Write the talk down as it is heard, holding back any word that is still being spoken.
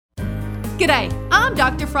G'day, I'm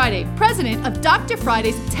Dr. Friday, president of Dr.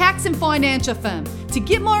 Friday's Tax and Financial Firm. To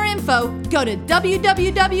get more info, go to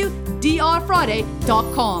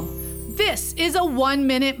www.drfriday.com. This is a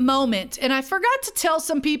 1-minute moment, and I forgot to tell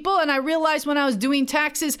some people, and I realized when I was doing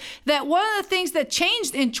taxes that one of the things that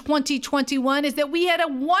changed in 2021 is that we had a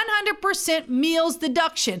 100% meals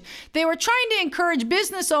deduction. They were trying to encourage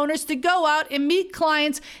business owners to go out and meet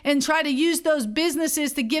clients and try to use those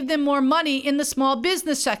businesses to give them more money in the small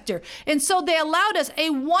business sector. And so they allowed us a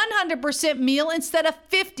 100% meal instead of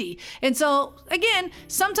 50. And so, again,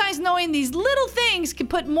 sometimes knowing these little things can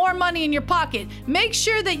put more money in your pocket. Make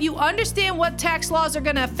sure that you understand what tax laws are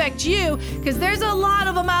going to affect you, because there's a lot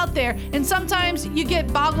of them out there, and sometimes you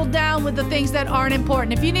get boggled down with the things that aren't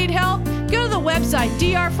important. If you need help, go to the website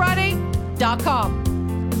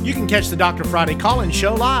drfriday.com. You can catch the Dr. Friday call-in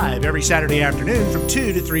show live every Saturday afternoon from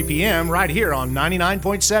 2 to 3 p.m. right here on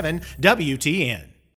 99.7 WTN.